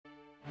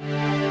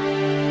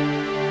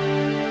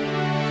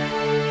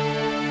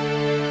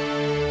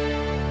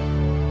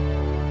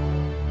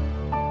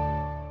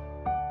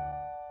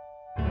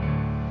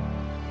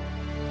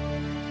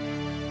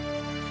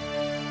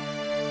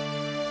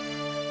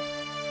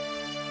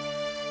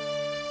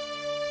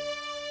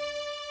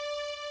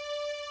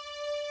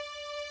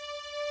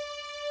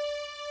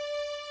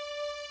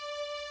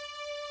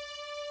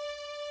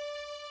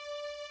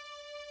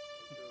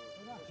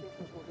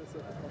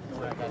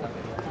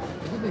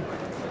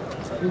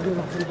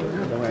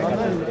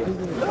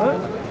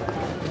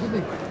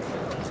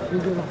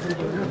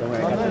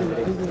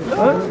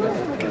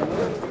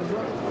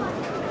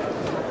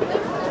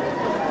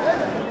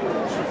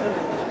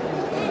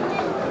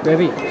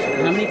Rabbi,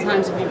 how many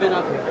times have you been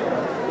up here?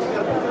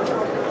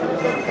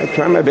 I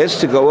try my best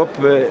to go up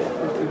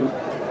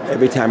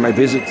every time I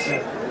visit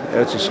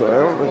Eretz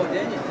Yisrael.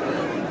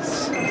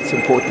 It's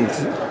important.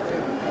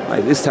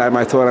 This time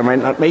I thought I might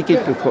not make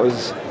it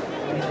because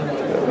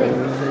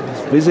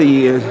it's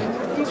busy.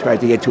 Tried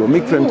to get to a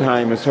mikveh in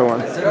time and so on.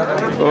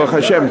 Baruch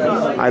Hashem,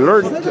 I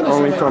learned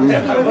only from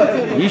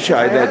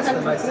Yishai that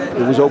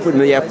it was open in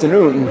the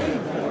afternoon.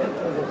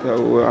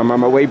 So I'm on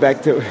my way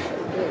back to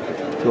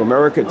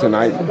America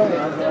tonight.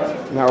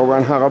 Now we're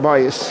on Har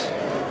HaBayis.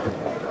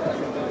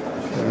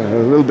 A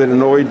little bit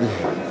annoyed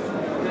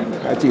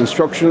at the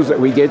instructions that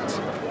we get,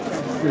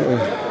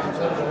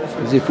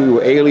 as if we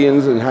were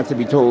aliens and had to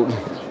be told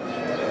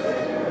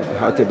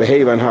how to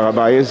behave on Har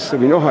HaBayis. So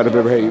we know how to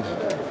behave.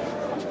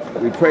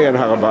 We pray on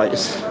Har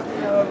HaBayis.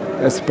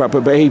 That's the proper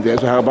behavior.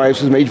 That's what Har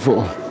HaBayis was made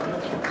for.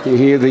 To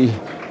hear the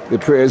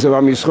prayers of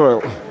Am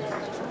Yisrael.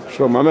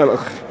 Shalom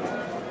HaMelech.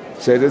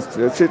 Say that's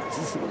it.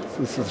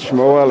 This is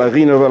Shmo al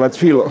Arina vel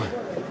Atfilo.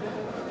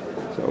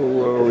 So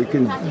we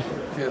can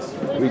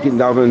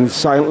daven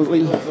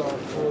silently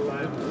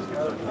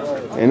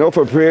and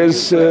offer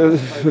prayers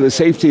for the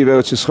safety of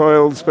Eretz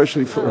Yisrael,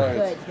 especially for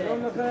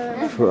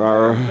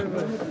our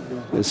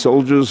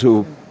soldiers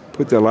who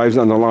put their lives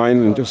on the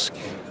line and just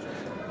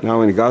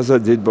now in Gaza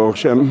did Baruch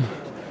Hashem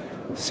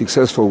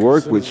successful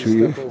work, which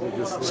we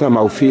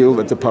somehow feel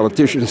that the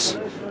politicians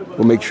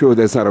will make sure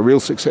that's not a real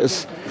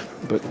success,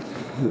 but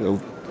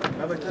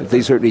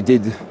they certainly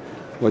did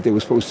what they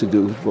were supposed to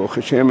do, Baruch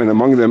Hashem, and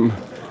among them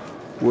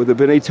were the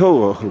B'nai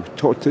Torah, who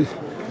taught to,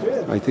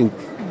 I think,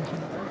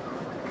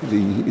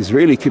 the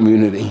Israeli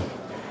community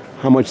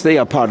how much they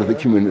are part of the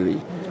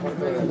community.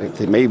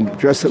 They may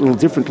dress a little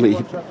differently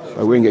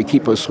by wearing a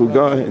kippah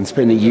sruga and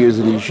spending years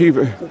in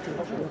yeshiva,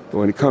 but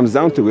when it comes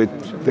down to it,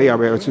 they are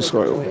Eretz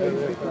Yisrael.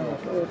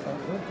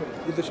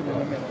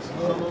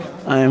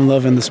 I am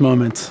loving this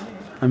moment.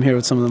 I'm here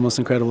with some of the most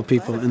incredible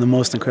people in the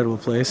most incredible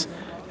place,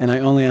 and I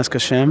only ask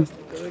Hashem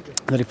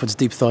that He puts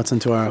deep thoughts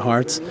into our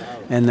hearts,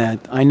 and that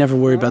I never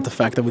worry about the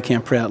fact that we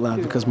can't pray out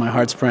loud because my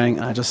heart's praying.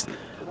 And I just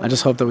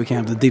hope that we can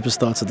have the deepest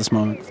thoughts at this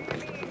moment.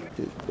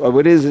 Well,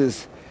 what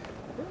is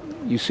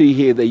you see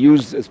here they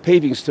used as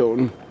paving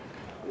stone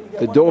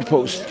the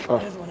doorpost.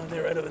 There's one over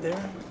there, right over there.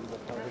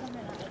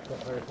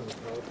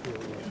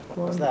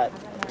 What's that?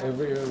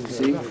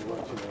 See?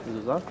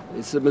 Mezuzah?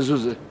 It's a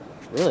mezuzah.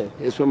 Really?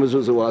 It's what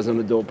mezuzah was on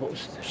the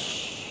doorpost.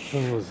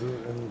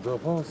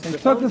 They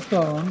took the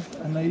stones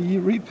and they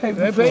repaved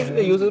the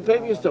They used the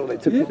paving stone.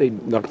 They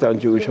knocked down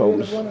Jewish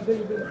homes.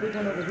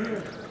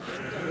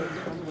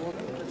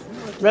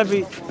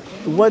 Rabbi,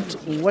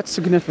 what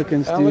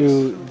significance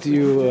do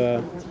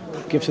you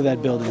give to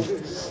that building?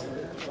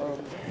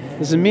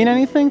 Does it mean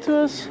anything to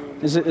us?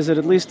 Is it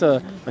at least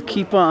a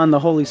kippah on the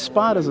holy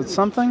spot? Is it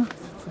something?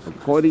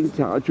 According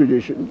to our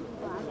tradition,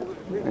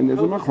 and there's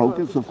a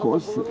machlokas, of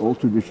course, all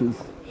traditions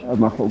have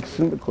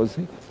machlokas because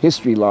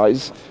history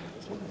lies,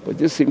 but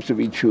this seems to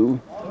be true.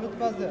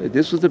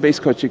 This was the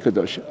Beis Kodesh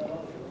Kadosh,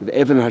 the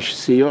Even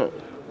HaShasiyah,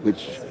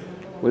 which,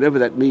 whatever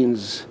that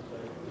means,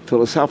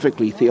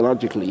 philosophically,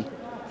 theologically,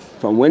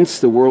 from whence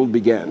the world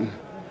began.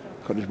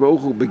 Kadosh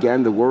Baruch Hu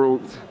began the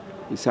world.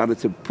 He started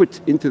to put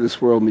into this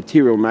world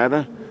material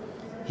matter.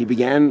 He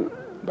began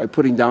by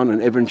putting down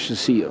an Even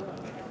HaShasiyah,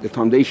 the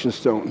foundation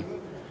stone.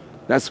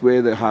 That's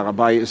where the Har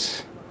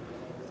HaBayis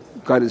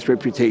got its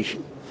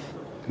reputation.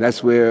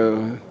 That's where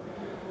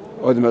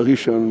Adam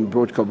HaRishon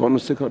brought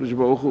Karbonos to Kadosh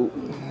Baruch Hu.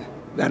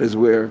 That is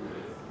where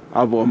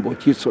Avraham brought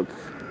Yitzchak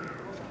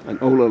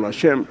and Ola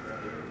Hashem.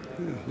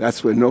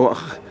 That's where Noah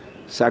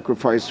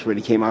sacrificed when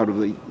he came out of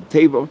the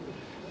Tevet.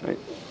 Right?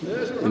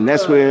 And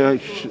that's where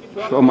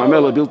Shlomo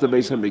HaMelech built the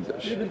Beis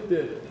Hamikdash.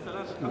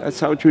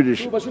 That's our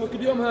tradition.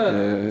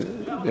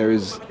 There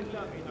is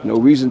no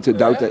reason to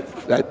doubt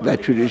that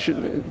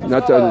tradition.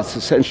 Not that it's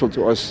essential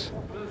to us.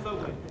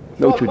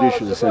 No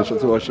tradition is essential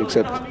to us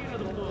except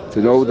to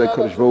know that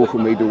Kadosh Baruch Hu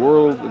made the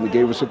world and He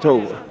gave us a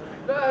Torah.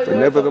 But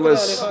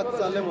nevertheless,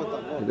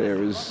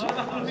 there is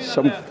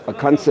a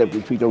concept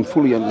which we don't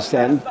fully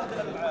understand.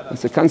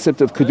 It's the concept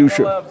of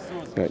Kedusha.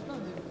 Right?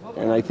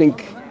 And I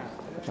think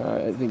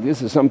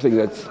this is something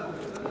that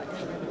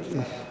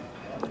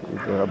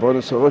the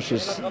Rabbanos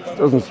HaRoshis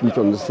doesn't seem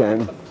to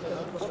understand.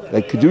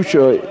 That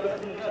Kedusha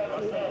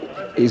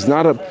is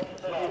not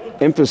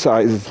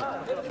emphasized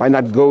by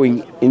not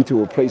going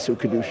into a place of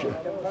Kedusha,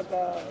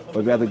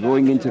 but rather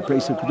going into a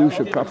place of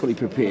Kedusha properly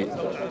prepared.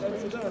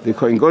 The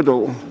Kohen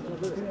Gadol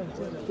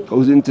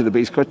goes into the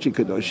Beis Kodesh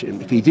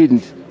Kadoshim. If he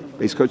didn't,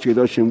 Beis Kodesh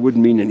Kadoshim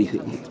wouldn't mean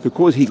anything. It's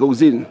because he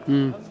goes in,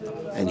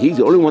 and he's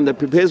the only one that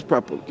prepares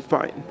properly,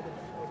 fine.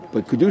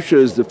 But Kedusha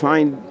is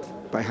defined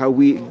by how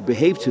we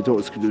behave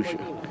towards Kedusha.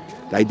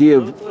 The idea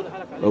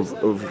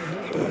of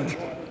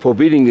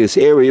forbidding this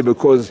area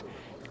because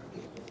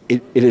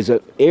it is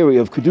an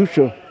area of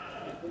Kedusha.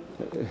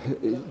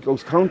 It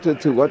goes counter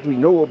to what we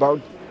know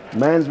about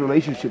man's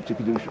relationship to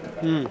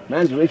Kedusha.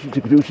 Man's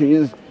relationship to Kedusha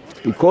is,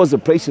 because the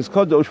place is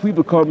Kadosh, we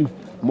become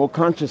more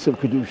conscious of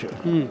Kedusha.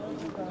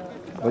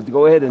 But to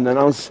go ahead and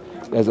announce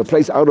there's a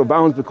place out of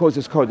bounds because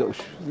it's Kadosh,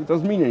 it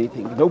doesn't mean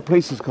anything. No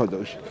place is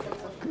Kadosh.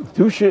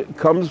 Kedusha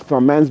comes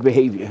from man's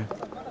behavior.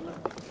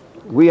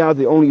 We are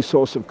the only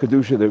source of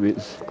Kedusha there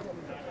is.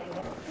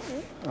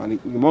 And the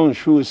Gemara in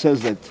Shua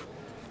says that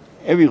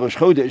every Rosh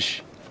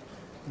Chodesh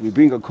we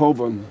bring a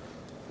korban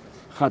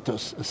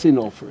chatos, a sin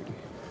offering.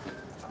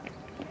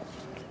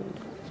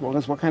 So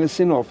what kind of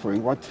sin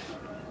offering? What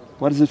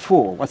is it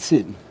for? What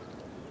sin?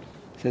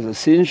 It says a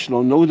sin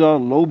shlo noda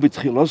lo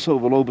b'tchiloso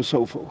v'lo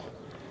b'sofo.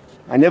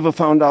 I never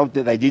found out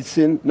that I did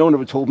sin. No one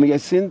ever told me I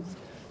sinned.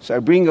 So I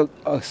bring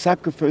a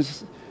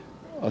sacrifice,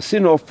 a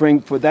sin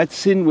offering for that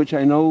sin which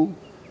I know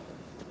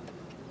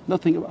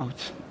nothing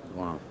about.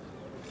 Wow.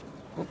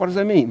 What does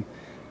that mean?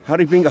 How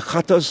do you bring a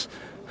chatos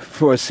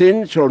for a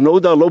sin? Shlo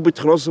noda lo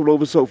b'tchiloso v'lo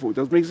b'sofo. It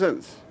doesn't make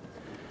sense.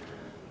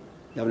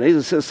 Now,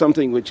 Nezer says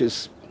something which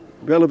is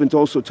relevant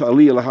also to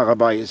Aliyah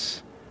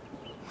L'Harabayis.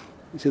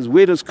 He says,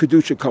 where does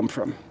Kedusha come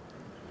from?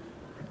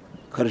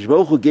 Kadosh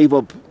Baruch Hu gave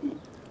up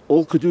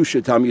all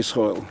Kedusha to Am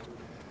Yisrael.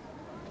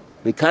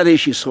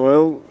 Mekadesh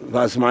Yisrael,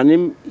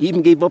 Vazmanim, he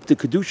even gave up the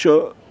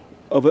Kedusha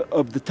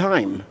of the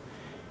time.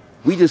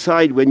 We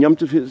decide when Yom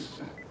Tov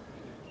is.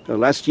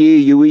 Last year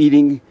you were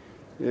eating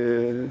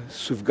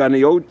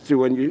Sufganiyot,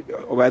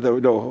 or rather,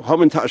 no,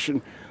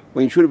 Hamantashen,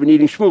 when you should have been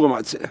eating Shmura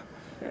Matzah.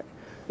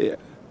 Yeah.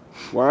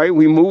 Why?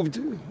 We moved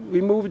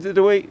it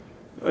away,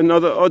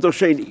 other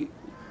Sheni.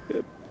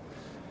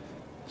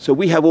 So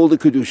we have all the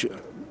Kedusha.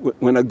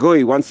 When a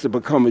Goy wants to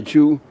become a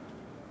Jew,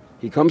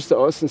 he comes to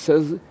us and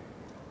says,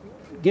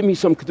 give me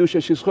some Kedusha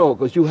Shishchol,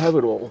 because you have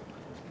it all.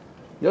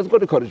 He doesn't go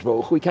to Kodesh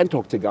Baruch Hu. We can't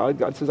talk to God.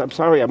 God says, I'm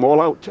sorry, I'm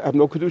all out. I have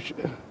no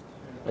Kedusha.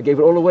 I gave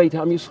it all away to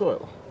Am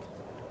Yisrael.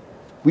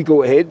 We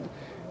go ahead,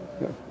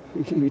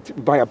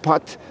 buy a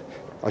pot,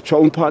 a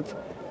cholent pot.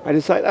 I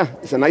decide,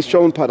 it's a nice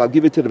cholent pot, I'll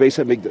give it to the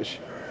Beis HaMikdash.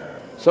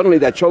 Suddenly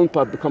that cholent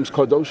pot becomes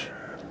Kadosh,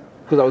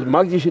 because I was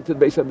magdish it to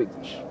the Beis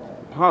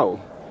HaMikdash. How?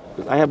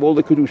 Because I have all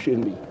the Kedusha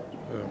in me.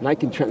 And I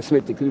can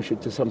transmit the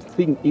Kedusha to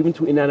something, even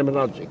to inanimate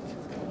object.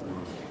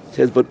 It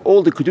says, but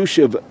all the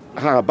Kedusha of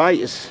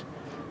Harabayis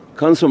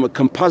comes from a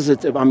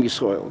composite of Am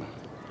Yisrael.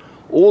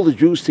 All the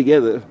Jews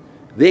together,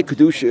 their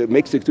Kedusha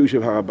makes the Kedusha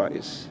of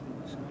Harabayis.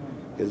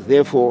 Because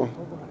therefore,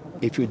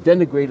 if you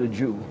denigrate a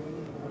Jew,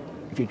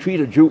 if you treat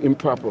a Jew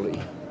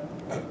improperly,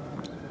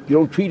 you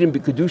don't treat him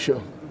with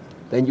Kedusha,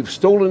 then you've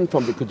stolen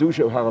from the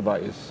Kedusha of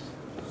Harabayis.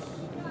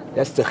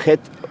 That's the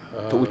chet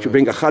to which you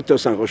bring a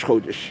chatos on Rosh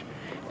Chodesh.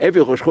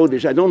 Every Rosh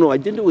Chodesh, I don't know, I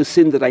didn't do a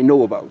sin that I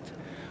know about.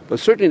 But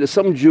certainly there's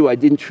some Jew I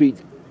didn't treat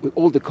with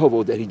all the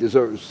kavod that he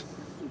deserves.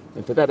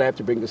 And for that I have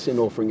to bring a sin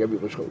offering every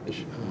Rosh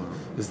Chodesh.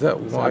 Is that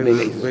why the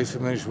Beis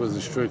HaMikdash was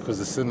destroyed, because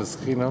the sin is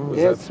chinam?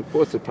 Yes, of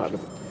course it's part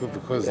of it.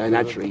 Because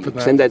naturally, you can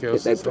send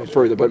that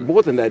further. But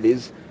more than that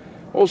is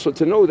also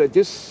to know that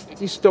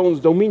these stones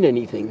don't mean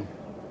anything.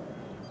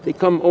 They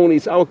come only,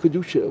 it's our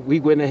Kedusha. We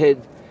went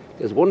ahead.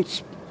 There's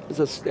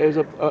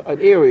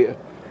an area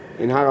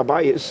in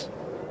Harabayis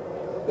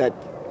that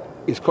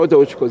is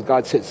Kadosh because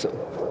God said so.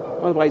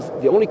 Otherwise,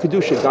 the only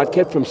Kedusha God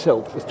kept for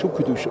himself was two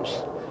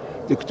Kedushas.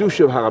 The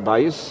Kedusha of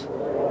Harabayis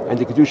and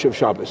the Kedusha of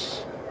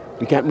Shabbos.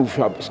 You can't move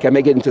Shabbos. You can't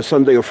make it into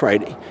Sunday or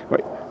Friday.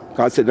 Right?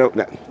 God said, no.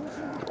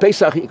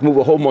 Pesach, you can move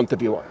a whole month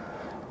if you want.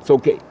 It's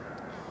okay.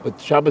 But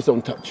Shabbos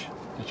don't touch.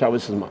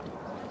 Shabbos is mine.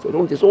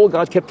 So it's all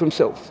God kept for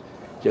himself.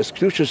 Just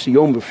Kedusha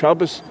Siyom of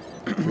Shabbos,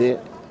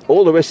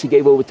 all the rest he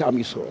gave over to Am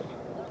Yisrael.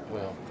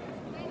 Wow.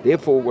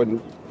 Therefore,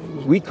 when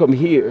we come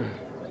here,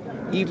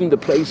 even the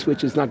place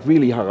which is not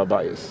really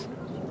Harabayis,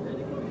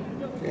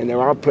 and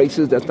there are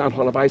places that's not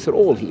Harabayis at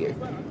all here,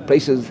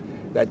 places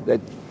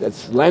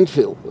that's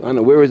landfill. I don't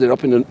know, where is it?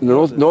 Up in the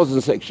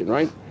northern section,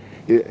 right?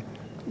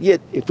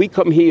 Yet, if we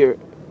come here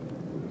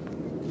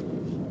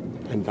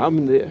and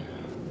daven there,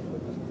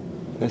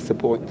 that's the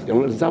point. They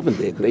don't let us daven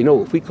there, because they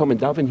know if we come and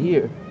daven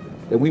here,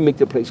 then we make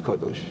the place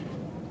Kadosh.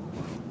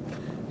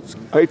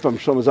 Right from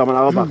Shlomo Zalman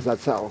Auerbach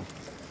Zatzal,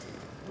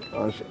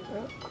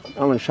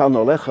 on Shal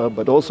Nolecha,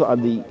 but also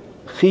on the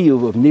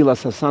Chiyuv of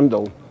Nilas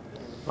HaSandal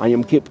on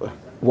Yom Kippur.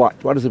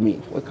 What does it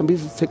mean? Well,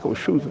 take a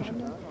shoe.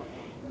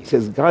 He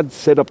says God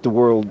set up the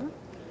world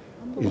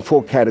in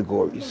 4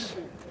 categories: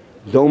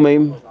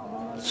 Domem,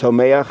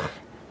 Tzomeach,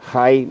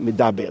 Chai,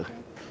 Medaber.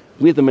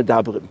 We're the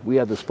Medaberim. We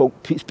are the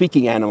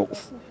speaking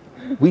animals.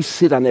 We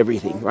sit on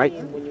everything, right?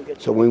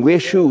 So when we wear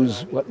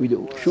shoes, what we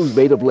do? Shoes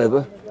made of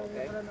leather.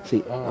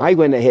 See, I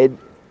went ahead.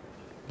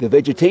 The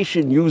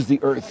vegetation used the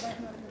earth.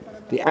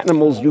 The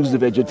animals use the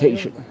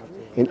vegetation.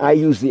 And I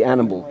use the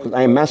animal, because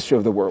I am master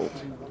of the world.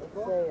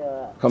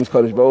 Comes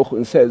Kadosh Baruch Hu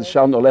and says,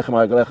 Shalom Aleichem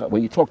Ha'agalecha.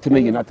 When you talk to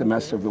me, you're not the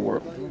master of the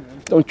world.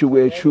 Don't you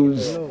wear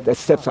shoes that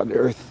steps on the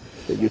earth.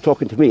 You're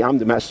talking to me, I'm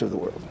the master of the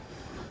world.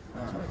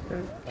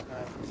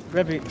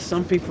 Rebbe,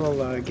 some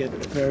people get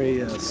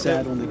very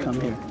sad when they come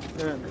here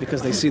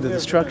because they see the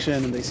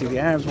destruction and they see the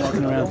Arabs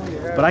walking around.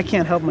 But I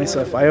can't help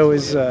myself. I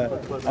always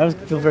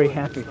feel very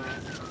happy.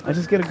 I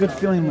just get a good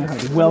feeling in my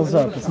heart. It wells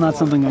up. It's not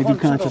something I do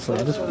consciously.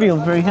 I just feel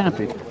very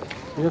happy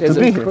to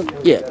be here.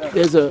 Yeah,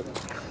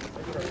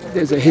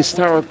 there's a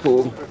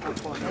historical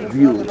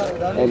view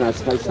and a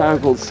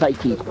historical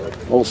psyche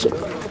also.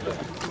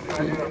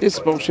 This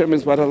Baruch Hashem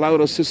is what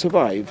allowed us to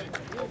survive.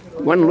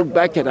 One look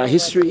back at our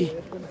history,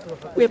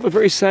 we have a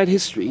very sad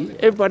history.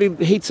 Everybody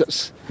hates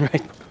us.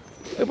 Right.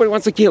 Everybody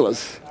wants to kill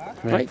us.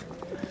 Right?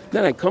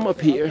 Then I come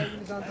up here,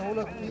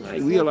 I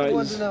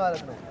realize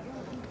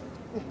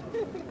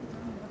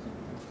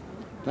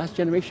last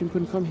generation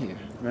couldn't come here.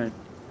 Right.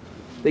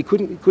 They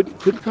couldn't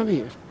come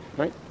here.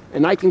 Right?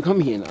 And I can come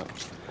here now.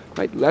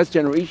 Right? Last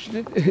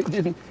generation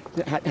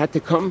had to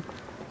come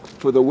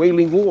for the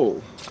Wailing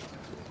Wall.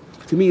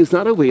 To me, it's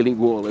not a Wailing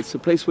Wall. It's a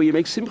place where you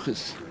make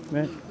simchas.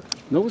 Right.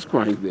 No one's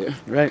crying there.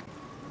 Right.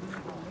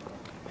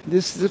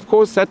 This, of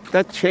course,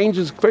 that change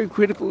is very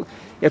critical.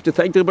 You have to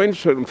thank the Rabbi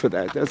Shalom for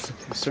that. That's a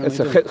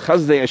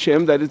chazdei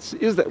Hashem that it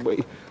is that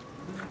way.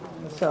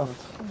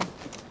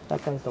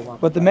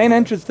 But the main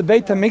entrance to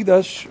Beit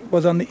HaMikdash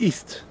was on the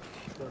east.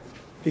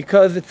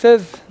 Because it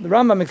says, the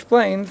Rambam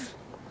explains,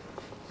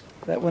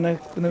 that when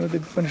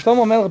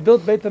Shlomo Melech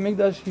built Beit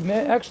HaMikdash,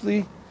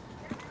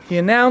 he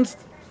announced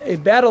a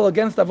battle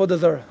against Avodah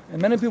Zarah.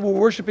 And many people were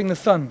worshipping the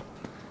sun.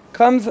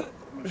 Comes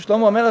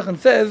Shlomo Melech and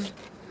says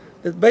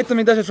that Beit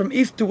HaMikdash is from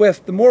east to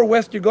west. The more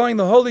west you're going,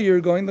 the holier you're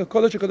going. The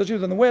Kodesh HaKodeshim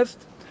is on the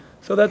west.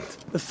 So that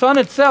the sun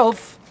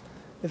itself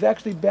is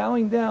actually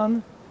bowing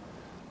down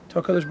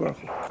to HaKadosh Baruch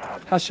Hu.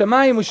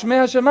 Hashamayim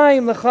u'shmei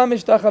Hashamayim lecha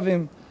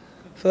mishtachavim.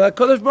 So that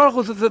Kodesh Baruch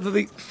Hu, so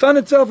the sun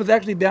itself is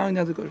actually bowing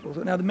down to Kodesh Baruch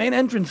Hu. So now the main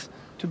entrance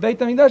to Beit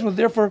HaMikdash was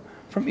therefore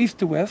from east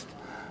to west.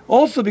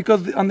 Also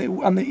because on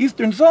the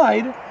eastern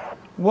side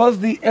was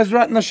the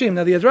Ezrat Nashim.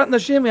 Now the Ezrat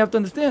Nashim, we have to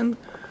understand,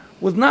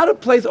 was not a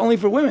place only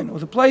for women. It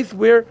was a place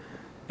where,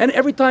 and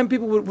every time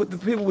people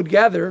would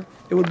gather,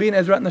 it would be an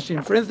Ezrat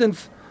Nashim. For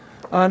instance,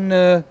 on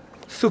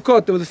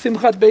Sukkot, there was a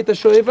Simchat Beit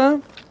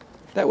HaShoeva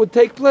that would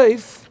take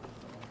place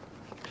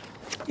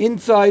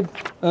inside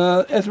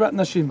Ezrat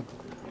Nashim.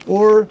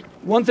 Or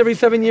once every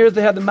 7 years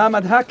they had the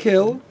Mamad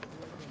HaKil.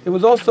 It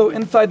was also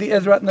inside the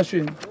Ezrat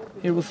Nashim.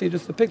 Here we'll see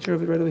just a picture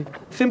of it right away.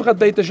 Simchat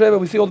Beit HaShoeva,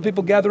 we see all the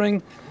people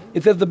gathering.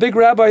 It says the big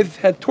rabbis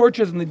had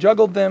torches and they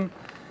juggled them.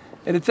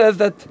 And it says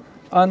that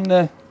on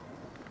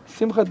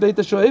Simchat Beit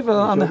HaShoeva,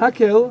 on the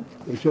Hakel.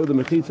 They showed the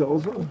Mechitza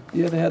also?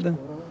 Yeah, they had the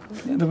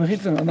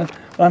Mechitza.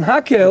 On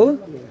Hakel,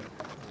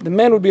 the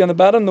men would be on the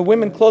bottom, the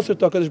women closer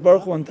to HaKadosh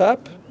Baruch Hu on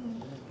top.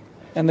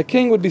 And the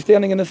king would be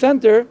standing in the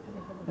center,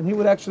 and he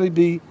would actually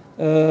be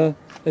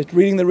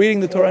reading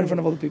the Torah in front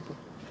of all the people.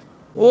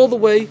 All the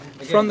way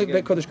from the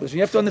Kodesh Kodesh.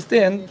 You have to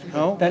understand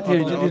that here,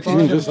 you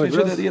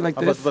like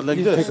this. You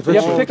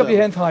have to pick up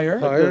your hands higher.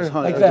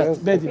 Like that.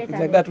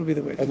 Exactly. That would be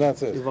the way. And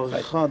that's it.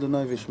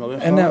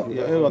 And now,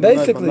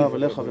 basically, the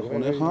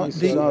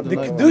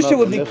Kedusha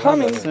would be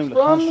coming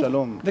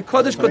from the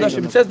Kodesh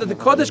Kodashim. It says that the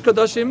Kodesh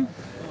Kodashim,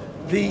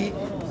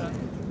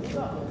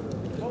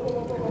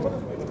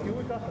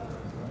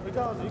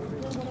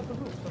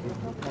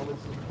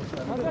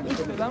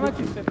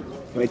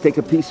 Can I take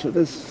a piece for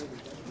this?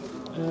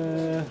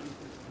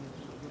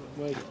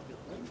 wait.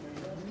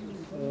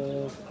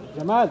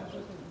 ג'מאל,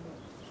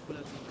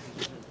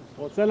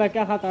 רוצה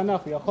לקחת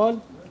ענף, יכול?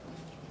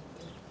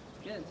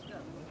 כן,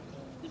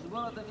 תשבור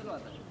אותה ולא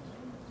אתה.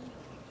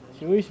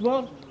 שהוא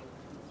ישבור?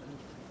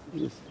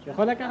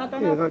 יכול לקחת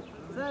ענף?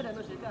 בסדר,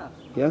 לא שיקח.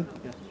 Yeah?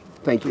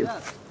 Thank you. A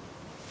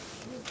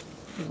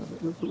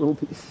little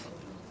piece.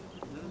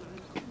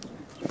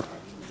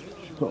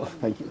 Oh,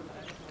 thank you.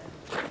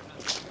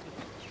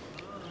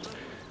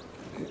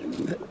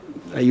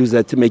 I use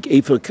that to make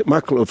Efer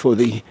maklo for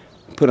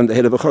put on the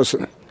head of a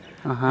chosin.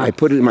 I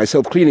put it in my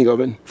self-cleaning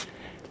oven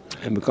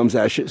and becomes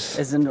ashes.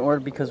 Isn't it or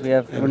because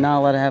we're not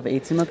allowed to have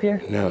eitzim up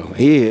here? No,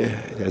 here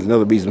there's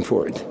another reason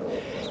for it.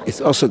 It's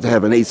also to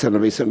have an eitz on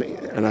an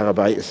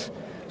arabayis.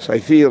 So I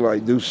feel I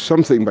do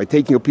something by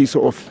taking a piece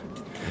off.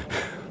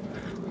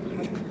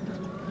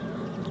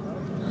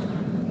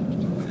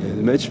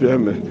 The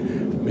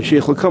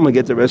Mashiach will come and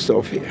get the rest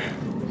off here.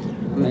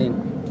 Amen.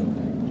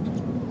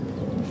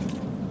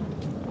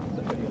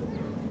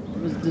 I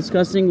was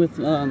discussing with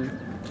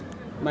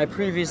my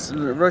previous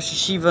Rosh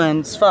Yeshiva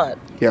in Tzfat,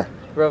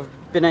 Rav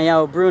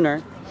Benayahu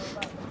Brunner.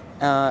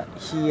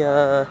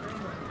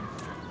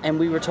 And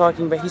we were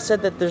talking about, he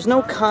said that there's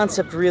no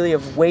concept really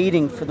of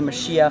waiting for the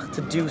Mashiach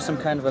to do some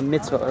kind of a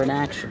mitzvah or an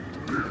action.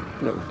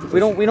 No. We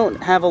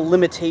don't have a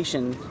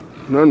limitation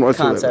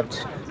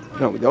concept.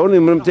 No, the only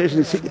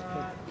limitation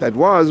that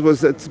was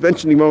that it's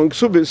mentioning among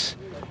Ksubis,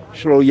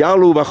 Shlo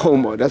Yalu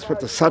Vachomo. That's what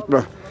the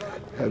Satmar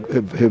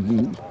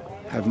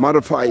have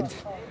modified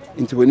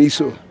into an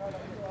Isu.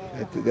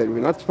 That we're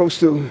not supposed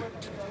to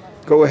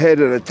go ahead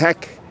and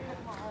attack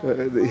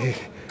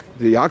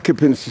the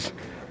occupants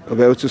of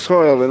Eretz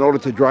Yisrael in order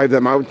to drive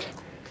them out.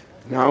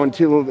 Now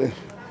until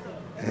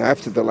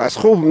after the last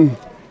Churban,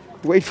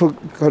 wait for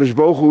Kadosh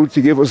Baruch Hu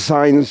to give us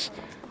signs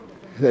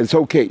that it's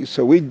okay.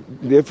 So we,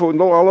 therefore,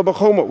 no Allah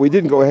B'choma. We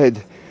didn't go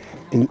ahead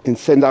and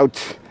send out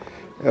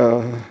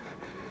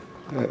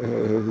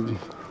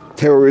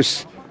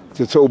terrorists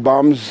to throw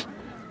bombs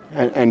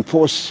and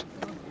force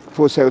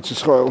Eretz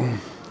Yisrael.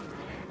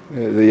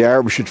 The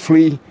Arabs should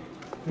flee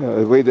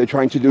the way they're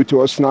trying to do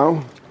to us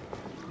now.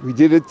 We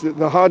did it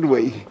the hard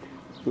way.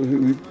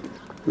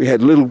 We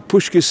had little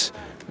pushkis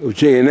of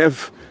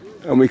JNF,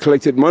 and we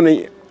collected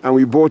money, and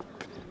we bought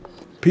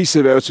piece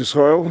of Eretz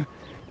Yisrael.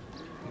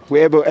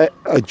 Wherever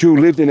a Jew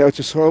lived in Eretz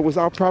Yisrael was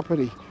our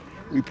property.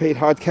 We paid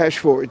hard cash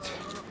for it.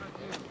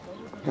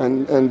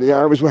 And the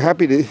Arabs were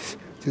happy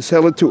to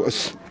sell it to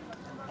us.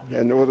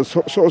 And all the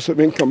source of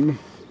income,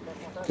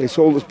 they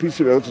sold this piece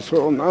of Eretz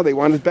Yisrael, now they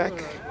want it back.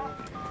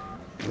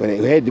 When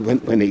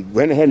they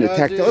went ahead and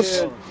attacked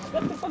us,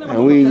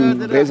 and we,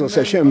 Be'ezus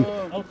Hashem,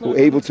 were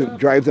able to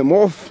drive them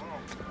off,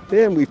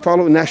 then we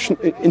follow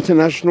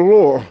international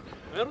law.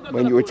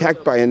 When you're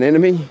attacked by an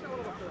enemy,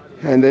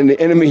 and then the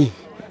enemy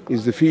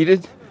is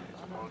defeated,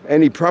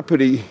 any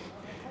property,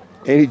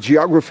 any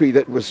geography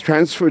that was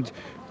transferred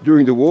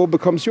during the war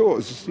becomes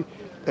yours.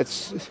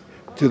 That's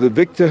to the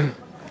victor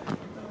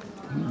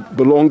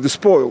belong the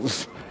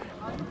spoils.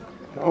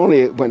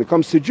 Only when it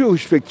comes to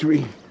Jewish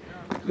victory,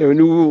 there are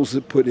new rules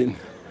that put in.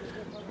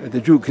 The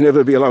Jew can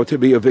never be allowed to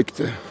be a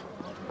victor.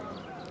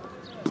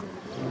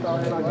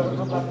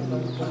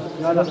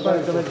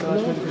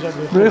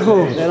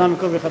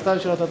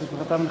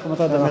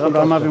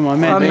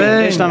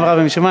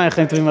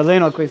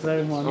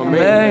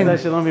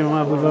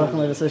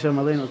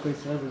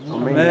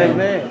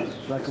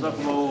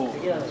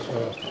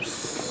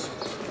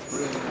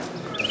 Amen.